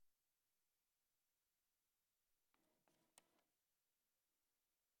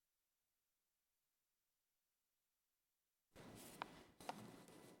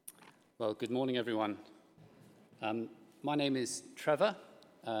Well, good morning, everyone. My name is Trevor.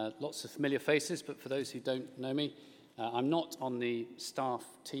 Lots of familiar faces, but for those who don't know me, I'm not on the staff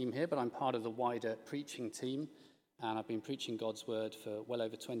team here, but I'm part of the wider preaching team, and I've been preaching God's word for well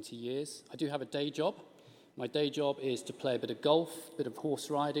over 20 years. I do have a day job. My day job is to play a bit of golf, a bit of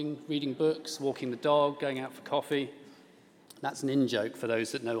horse riding, reading books, walking the dog, going out for coffee. That's an in-joke for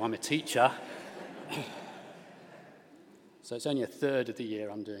those that know I'm a teacher. So it's only a third of the year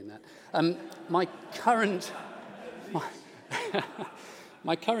I'm doing that. My current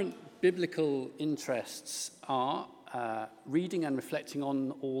biblical interests are reading and reflecting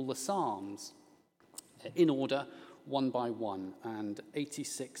on all the Psalms in order, one by one, and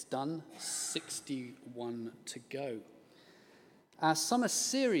 86 done, 61 to go. Our summer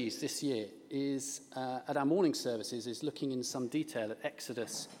series this year is, at our morning services, is looking in some detail at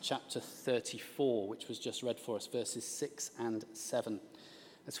Exodus chapter 34, which was just read for us, verses 6 and 7.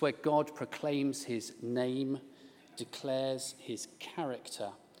 That's where God proclaims his name, declares his character,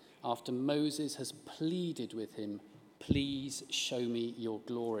 after Moses has pleaded with him, "Please show me your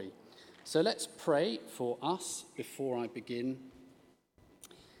glory." So let's pray for us before I begin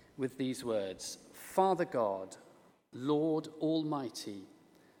with these words. Father God, Lord Almighty,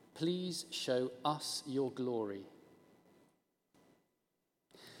 please show us your glory.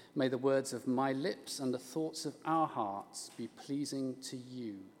 May the words of my lips and the thoughts of our hearts be pleasing to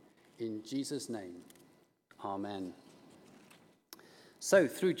you. In Jesus' name, amen. So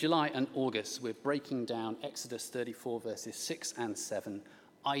through July and August, we're breaking down Exodus 34, verses 6 and 7,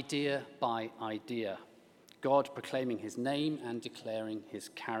 idea by idea. God proclaiming his name and declaring his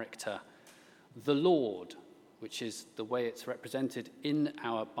character. The Lord, which is the way it's represented in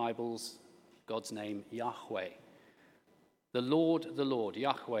our Bibles, God's name, Yahweh. The Lord,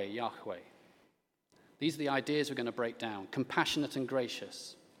 Yahweh, Yahweh. These are the ideas we're going to break down. Compassionate and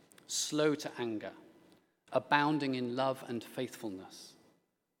gracious, slow to anger, abounding in love and faithfulness,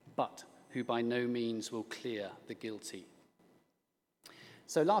 but who by no means will clear the guilty.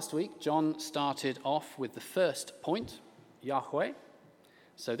 So last week, John started off with the first point, Yahweh.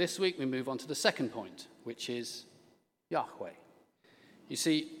 So this week we move on to the second point, which is Yahweh. You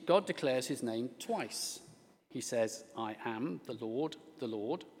see, God declares his name twice. He says, I am the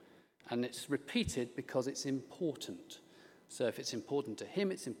Lord, and it's repeated because it's important. So if it's important to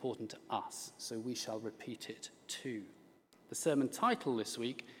him, it's important to us, so we shall repeat it too. The sermon title this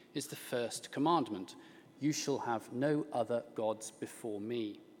week is the first commandment, you shall have no other gods before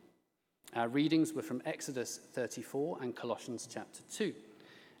me. Our readings were from Exodus 34 and Colossians chapter 2.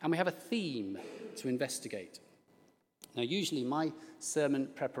 And we have a theme to investigate. Now, usually my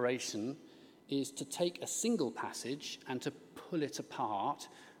sermon preparation is to take a single passage and to pull it apart,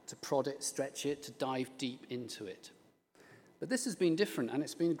 to prod it, stretch it, to dive deep into it. But this has been different, and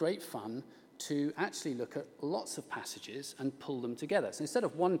it's been great fun to actually look at lots of passages and pull them together. So instead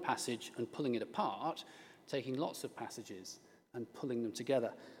of one passage and pulling it apart, taking lots of passages and pulling them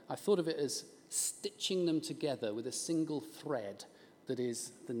together, I thought of it as stitching them together with a single thread that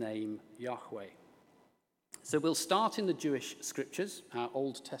is the name Yahweh. So we'll start in the Jewish scriptures, our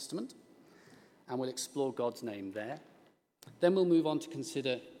Old Testament, and we'll explore God's name there. Then we'll move on to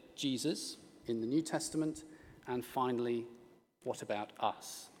consider Jesus in the New Testament, and finally, what about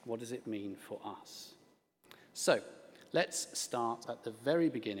us? What does it mean for us? So let's start at the very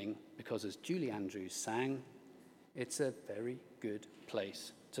beginning, because as Julie Andrews sang, it's a very good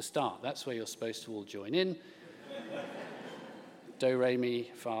place to start. That's where you're supposed to all join in. Do, re,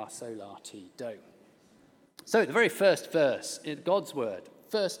 mi, fa, sol, la, ti, do. So the very first verse in God's word,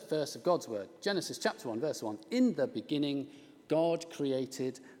 first verse of God's word, Genesis chapter 1, verse 1. In the beginning, God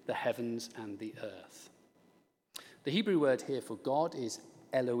created the heavens and the earth. The Hebrew word here for God is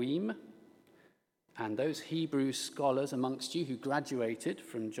Elohim. And those Hebrew scholars amongst you who graduated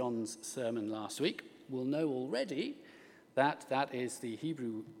from John's sermon last week will know already that that is the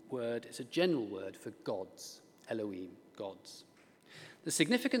Hebrew word, it's a general word for gods, Elohim, gods. The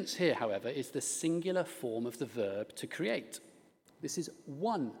significance here, however, is the singular form of the verb to create. This is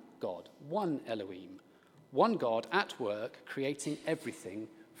one God, one Elohim, one God at work creating everything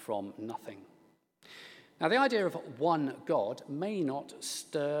from nothing. Now, the idea of one God may not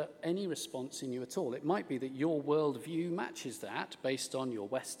stir any response in you at all. It might be that your worldview matches that based on your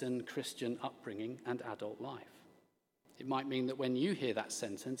Western Christian upbringing and adult life. It might mean that when you hear that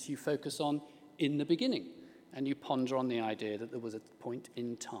sentence, you focus on in the beginning, and you ponder on the idea that there was a point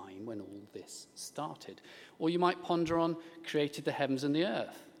in time when all this started. Or you might ponder on created the heavens and the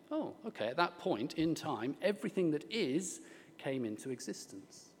earth. Oh, okay, at that point in time, everything that is came into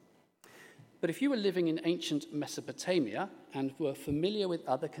existence. But if you were living in ancient Mesopotamia and were familiar with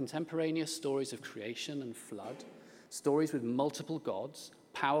other contemporaneous stories of creation and flood, stories with multiple gods,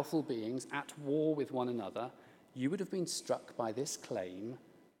 powerful beings at war with one another, you would have been struck by this claim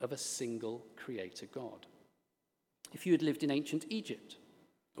of a single creator God. If you had lived in ancient Egypt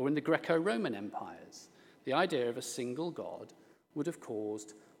or in the Greco-Roman empires, the idea of a single God would have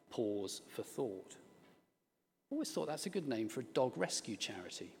caused pause for thought. I always thought that's a good name for a dog rescue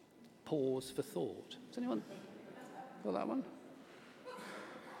charity. Pause for thought. Has anyone got that one?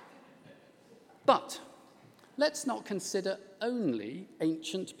 But let's not consider only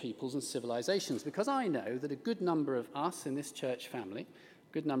ancient peoples and civilizations, because I know that a good number of us in this church family,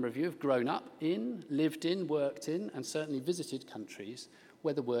 a good number of you have grown up in, lived in, worked in, and certainly visited countries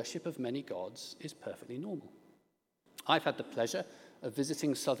where the worship of many gods is perfectly normal. I've had the pleasure of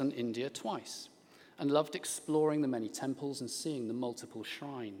visiting southern India twice and loved exploring the many temples and seeing the multiple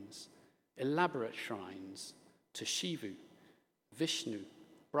shrines, elaborate shrines to Shiva, Vishnu,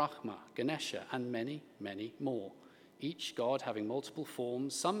 Brahma, Ganesha, and many, many more, each god having multiple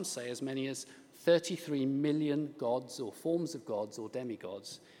forms, some say as many as 33 million gods or forms of gods or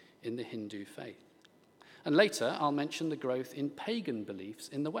demigods in the Hindu faith. And later, I'll mention the growth in pagan beliefs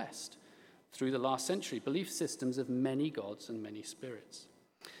in the West, through the last century, belief systems of many gods and many spirits.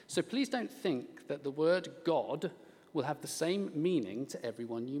 So please don't think that the word God will have the same meaning to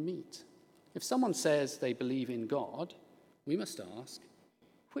everyone you meet. If someone says they believe in God, we must ask,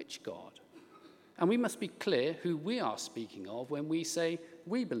 which God? And we must be clear who we are speaking of when we say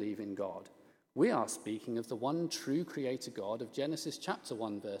we believe in God. We are speaking of the one true creator God of Genesis chapter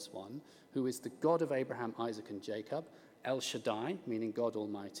 1, verse 1, who is the God of Abraham, Isaac, and Jacob, El Shaddai, meaning God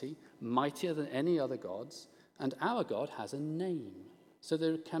Almighty, mightier than any other gods, and our God has a name, so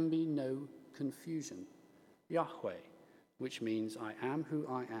there can be no confusion. Yahweh, which means I am who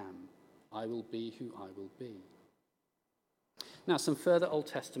I am. I will be who I will be. Now, some further Old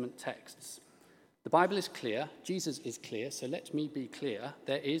Testament texts. The Bible is clear, Jesus is clear, so let me be clear.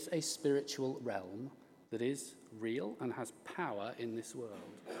 There is a spiritual realm that is real and has power in this world.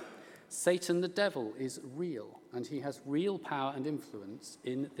 Satan, the devil, is real, and he has real power and influence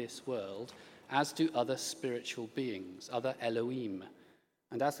in this world, as do other spiritual beings, other Elohim.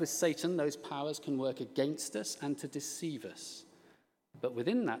 And as with Satan, those powers can work against us and to deceive us. But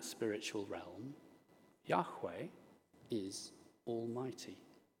within that spiritual realm, Yahweh is Almighty.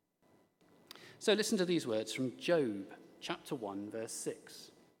 So listen to these words from Job, chapter 1, verse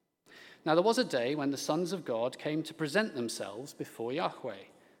 6. Now there was a day when the sons of God came to present themselves before Yahweh,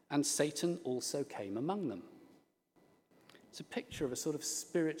 and Satan also came among them. It's a picture of a sort of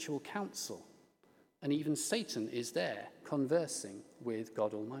spiritual council, and even Satan is there conversing with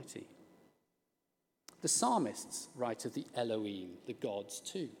God Almighty. The psalmists write of the Elohim, the gods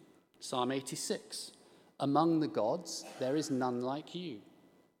too. Psalm 86, among the gods there is none like you.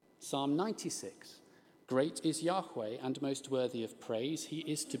 Psalm 96, great is Yahweh and most worthy of praise. He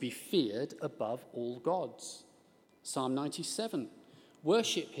is to be feared above all gods. Psalm 97,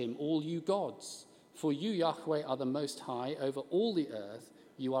 worship him, all you gods. For you, Yahweh, are the most high over all the earth.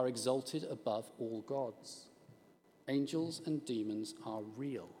 You are exalted above all gods. Angels and demons are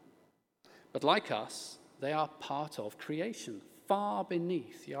real. But like us, they are part of creation, far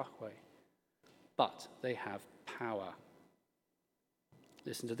beneath Yahweh. But they have power.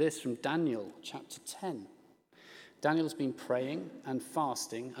 Listen to this from Daniel chapter 10. Daniel's been praying and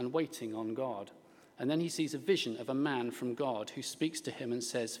fasting and waiting on God. And then he sees a vision of a man from God who speaks to him and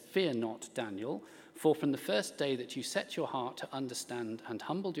says, fear not, Daniel, for from the first day that you set your heart to understand and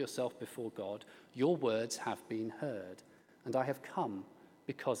humbled yourself before God, your words have been heard, and I have come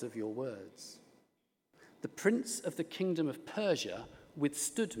because of your words. The prince of the kingdom of Persia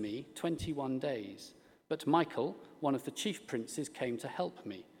withstood me 21 days, but Michael, one of the chief princes, came to help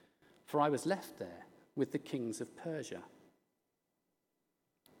me, for I was left there with the kings of Persia.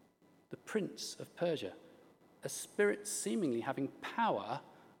 The prince of Persia, a spirit seemingly having power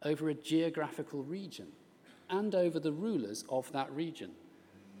over a geographical region and over the rulers of that region.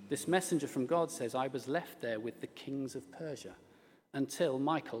 This messenger from God says, I was left there with the kings of Persia until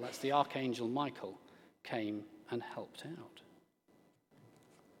Michael, that's the archangel Michael, came and helped out.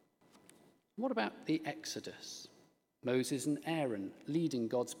 What about the Exodus? Moses and Aaron leading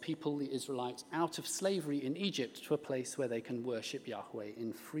God's people, the Israelites, out of slavery in Egypt to a place where they can worship Yahweh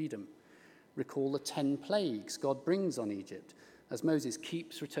in freedom. Recall the 10 plagues God brings on Egypt as Moses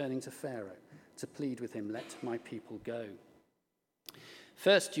keeps returning to Pharaoh to plead with him, let my people go.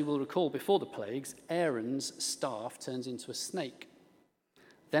 First, you will recall before the plagues, Aaron's staff turns into a snake.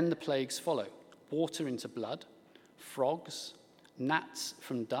 Then the plagues follow, water into blood, frogs, gnats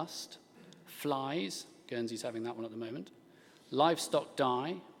from dust, flies, Guernsey's having that one at the moment, livestock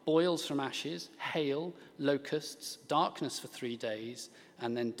die, boils from ashes, hail, locusts, darkness for 3 days,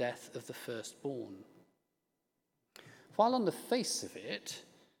 and then death of the firstborn. While on the face of it,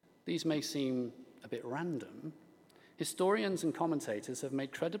 these may seem a bit random, historians and commentators have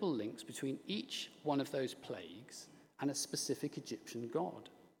made credible links between each one of those plagues and a specific Egyptian god,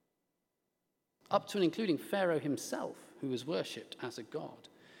 up to and including Pharaoh himself, who was worshipped as a god.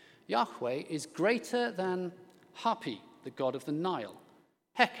 Yahweh is greater than Hapi, the god of the Nile,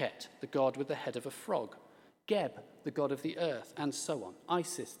 Heket, the god with the head of a frog, Geb, the god of the earth, and so on,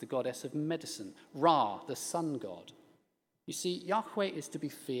 Isis, the goddess of medicine, Ra, the sun god. You see, Yahweh is to be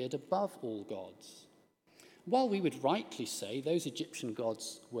feared above all gods. While we would rightly say those Egyptian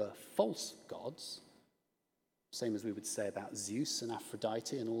gods were false gods, same as we would say about Zeus and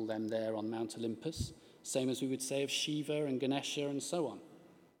Aphrodite and all them there on Mount Olympus, same as we would say of Shiva and Ganesha and so on,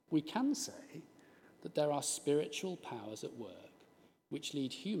 we can say that there are spiritual powers at work which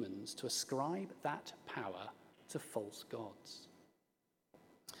lead humans to ascribe that power to false gods.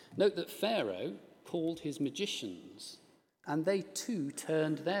 Note that Pharaoh called his magicians, and they too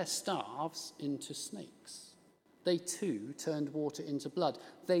turned their staffs into snakes. They too turned water into blood.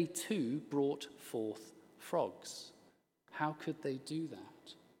 They too brought forth frogs. How could they do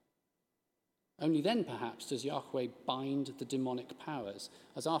that? Only then, perhaps, does Yahweh bind the demonic powers,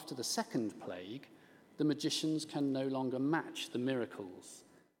 as after the second plague, the magicians can no longer match the miracles.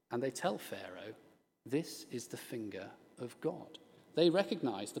 And they tell Pharaoh, this is the finger of God. They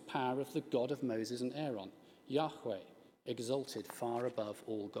recognize the power of the God of Moses and Aaron, Yahweh, exalted far above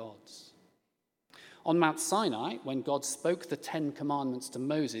all gods. On Mount Sinai, when God spoke the 10 Commandments to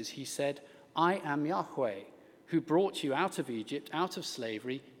Moses, he said, I am Yahweh, who brought you out of Egypt, out of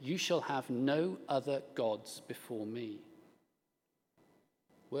slavery. You shall have no other gods before me.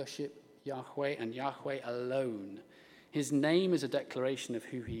 Worship Yahweh and Yahweh alone. His name is a declaration of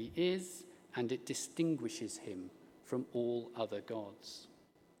who he is, and it distinguishes him from all other gods.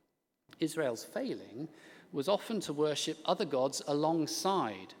 Israel's failing was often to worship other gods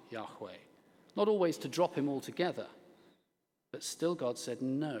alongside Yahweh, not always to drop him altogether. But still God said,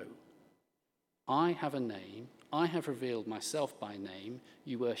 no, I have a name, I have revealed myself by name,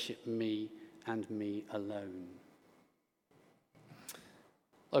 you worship me and me alone.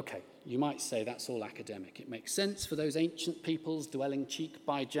 Okay, you might say that's all academic. It makes sense for those ancient peoples dwelling cheek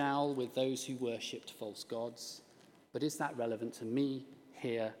by jowl with those who worshipped false gods. But is that relevant to me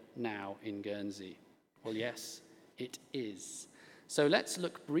here now in Guernsey? Well, yes, it is. So let's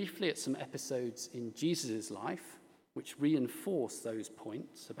look briefly at some episodes in Jesus' life which reinforce those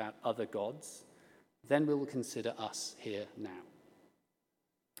points about other gods. Then we will consider us here now.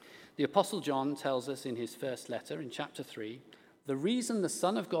 The Apostle John tells us in his first letter, in chapter 3, the reason the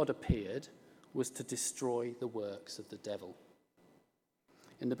Son of God appeared was to destroy the works of the devil.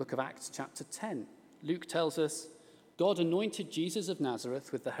 In the book of Acts, chapter 10, Luke tells us, God anointed Jesus of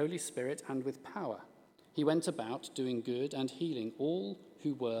Nazareth with the Holy Spirit and with power. He went about doing good and healing all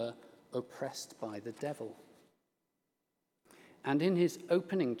who were oppressed by the devil. And in his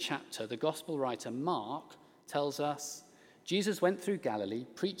opening chapter, the gospel writer Mark tells us, Jesus went through Galilee,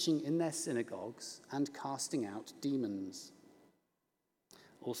 preaching in their synagogues and casting out demons.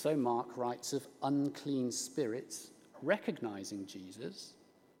 Also, Mark writes of unclean spirits recognizing Jesus,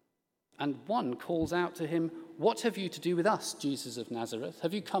 and one calls out to him, what have you to do with us, Jesus of Nazareth?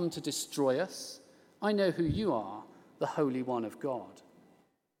 Have you come to destroy us? I know who you are, the Holy One of God.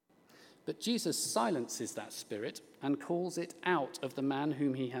 But Jesus silences that spirit and calls it out of the man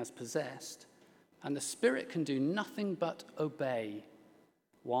whom he has possessed, and the spirit can do nothing but obey.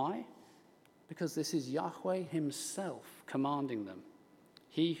 Why? Because this is Yahweh himself commanding them,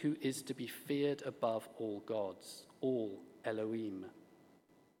 he who is to be feared above all gods, all Elohim.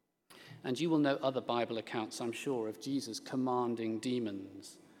 And you will know other Bible accounts, I'm sure, of Jesus commanding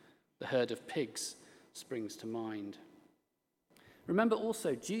demons. The herd of pigs springs to mind. Remember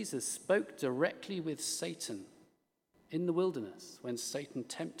also, Jesus spoke directly with Satan in the wilderness when Satan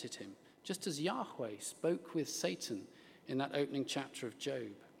tempted him, just as Yahweh spoke with Satan in that opening chapter of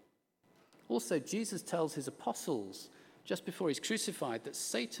Job. Also, Jesus tells his apostles just before he's crucified that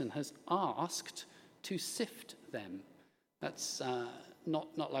Satan has asked to sift them. That's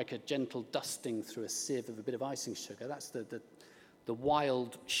not like a gentle dusting through a sieve of a bit of icing sugar. That's the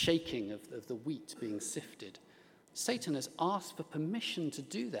wild shaking of the wheat being sifted. Satan has asked for permission to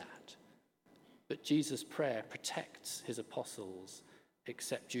do that. But Jesus' prayer protects his apostles,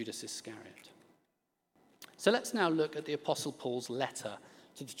 except Judas Iscariot. So let's now look at the Apostle Paul's letter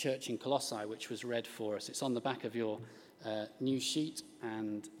to the church in Colossae, which was read for us. It's on the back of your new sheet,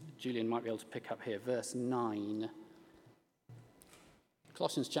 and Julian might be able to pick up here, verse 9.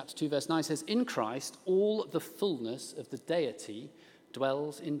 Colossians chapter 2, verse 9 says, "In Christ all the fullness of the deity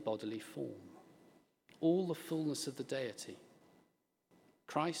dwells in bodily form." All the fullness of the deity.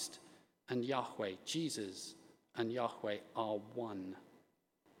 Christ and Yahweh, Jesus and Yahweh are one.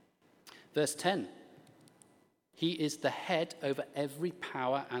 Verse 10, he is the head over every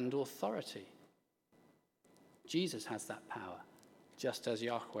power and authority. Jesus has that power, just as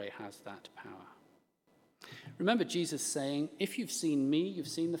Yahweh has that power. Remember Jesus saying, "If you've seen me, you've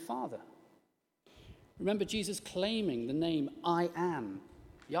seen the Father." Remember Jesus claiming the name "I am,"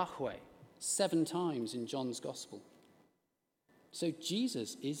 Yahweh, 7 times in John's Gospel. So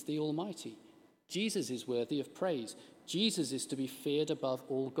Jesus is the Almighty. Jesus is worthy of praise. Jesus is to be feared above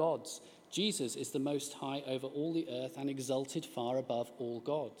all gods. Jesus is the Most High over all the earth and exalted far above all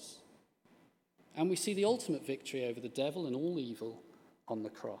gods. And we see the ultimate victory over the devil and all evil on the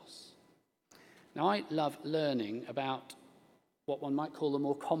cross. Now, I love learning about what one might call the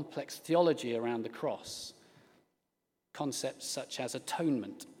more complex theology around the cross. Concepts such as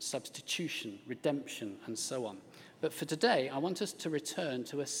atonement, substitution, redemption, and so on. But for today, I want us to return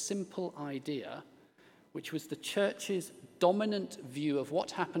to a simple idea, which was the church's dominant view of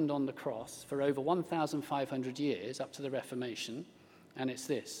what happened on the cross for over 1,500 years up to the Reformation. And it's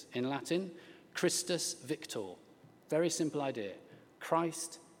this, in Latin, Christus victor. Very simple idea.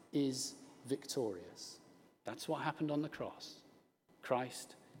 Christ is victorious. That's what happened on the cross.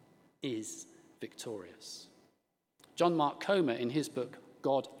 Christ is victorious. John Mark Comer, in his book,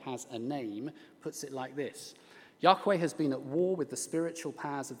 God Has a Name, puts it like this. Yahweh has been at war with the spiritual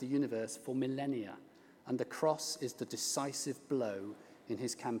powers of the universe for millennia, and the cross is the decisive blow in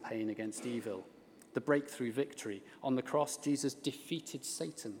his campaign against evil, the breakthrough victory. On the cross, Jesus defeated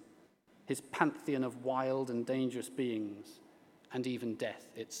Satan, his pantheon of wild and dangerous beings, and even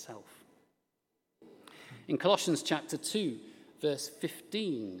death itself. In Colossians chapter 2, verse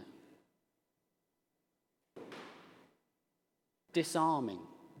 15, disarming.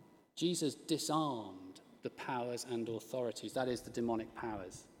 Jesus disarmed the powers and authorities, that is, the demonic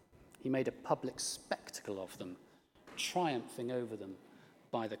powers. He made a public spectacle of them, triumphing over them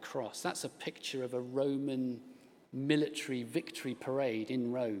by the cross. That's a picture of a Roman military victory parade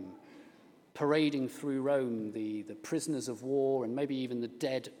in Rome, parading through Rome the prisoners of war and maybe even the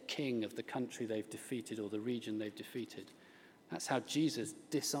dead king of the country they've defeated or the region they've defeated. That's how Jesus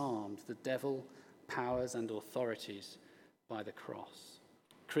disarmed the devil, powers, and authorities by the cross.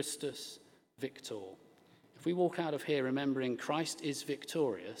 Christus victor. If we walk out of here remembering Christ is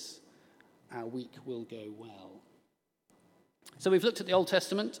victorious, our week will go well. So we've looked at the Old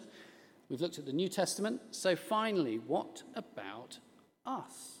Testament, we've looked at the New Testament. So finally, what about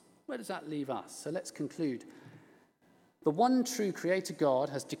us? Where does that leave us? So let's conclude. The one true creator God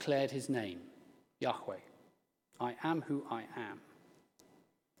has declared his name, Yahweh. I am who I am.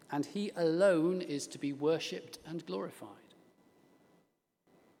 And he alone is to be worshipped and glorified.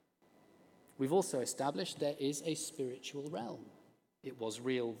 We've also established there is a spiritual realm. It was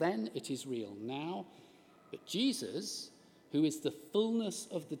real then, it is real now. But Jesus, who is the fullness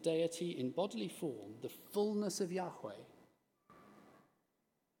of the deity in bodily form, the fullness of Yahweh,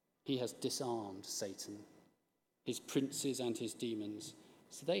 he has disarmed Satan, his princes and his demons,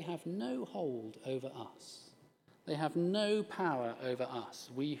 so they have no hold over us. They have no power over us,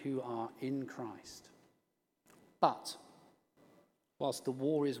 we who are in Christ. But whilst the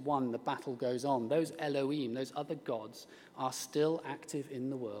war is won, the battle goes on. Those Elohim, those other gods, are still active in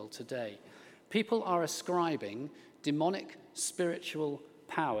the world today. People are ascribing demonic spiritual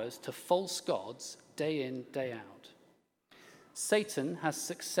powers to false gods day in, day out. Satan has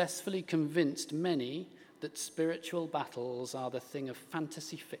successfully convinced many that spiritual battles are the thing of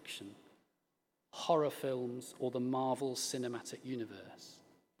fantasy fiction, horror films, or the Marvel Cinematic Universe.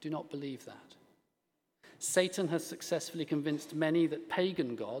 Do not believe that. Satan has successfully convinced many that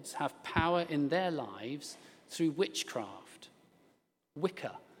pagan gods have power in their lives through witchcraft.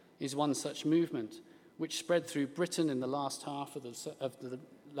 Wicca is one such movement, which spread through Britain in the last half of the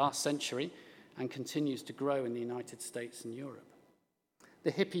last century and continues to grow in the United States and Europe.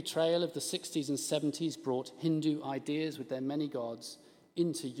 The hippie trail of the 60s and 70s brought Hindu ideas with their many gods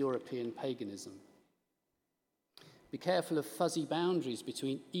into European paganism. Be careful of fuzzy boundaries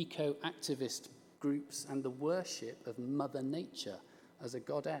between eco-activist groups and the worship of Mother Nature as a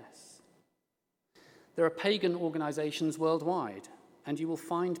goddess. There are pagan organizations worldwide, and you will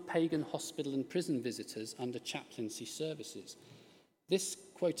find pagan hospital and prison visitors under chaplaincy services. This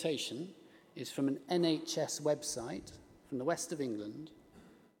quotation is from an NHS website from the west of England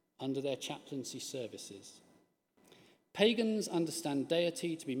under their chaplaincy services. Pagans understand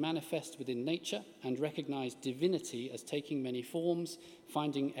deity to be manifest within nature and recognize divinity as taking many forms,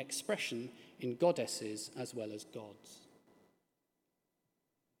 finding expression in goddesses as well as gods.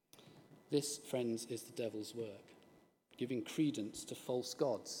 This, friends, is the devil's work, giving credence to false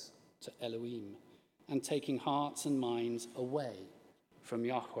gods, to Elohim, and taking hearts and minds away from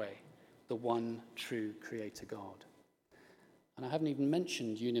Yahweh, the one true creator God. And I haven't even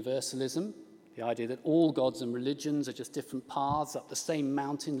mentioned universalism, the idea that all gods and religions are just different paths up the same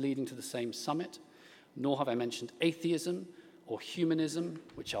mountain leading to the same summit, nor have I mentioned atheism or humanism,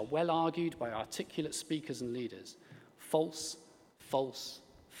 which are well argued by articulate speakers and leaders. False, false,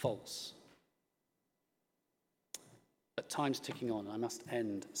 false. But time's ticking on, and I must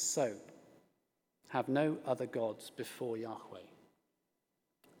end. So, have no other gods before Yahweh.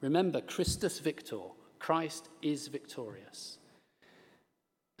 Remember, Christus Victor, Christ is victorious.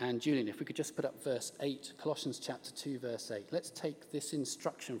 And Julian, if we could just put up verse 8, Colossians chapter 2, verse 8. Let's take this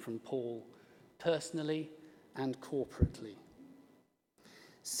instruction from Paul personally and corporately.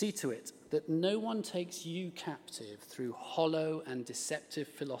 See to it that no one takes you captive through hollow and deceptive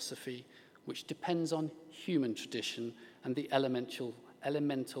philosophy, which depends on human tradition and the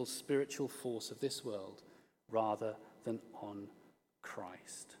elemental spiritual force of this world, rather than on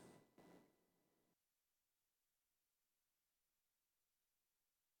Christ.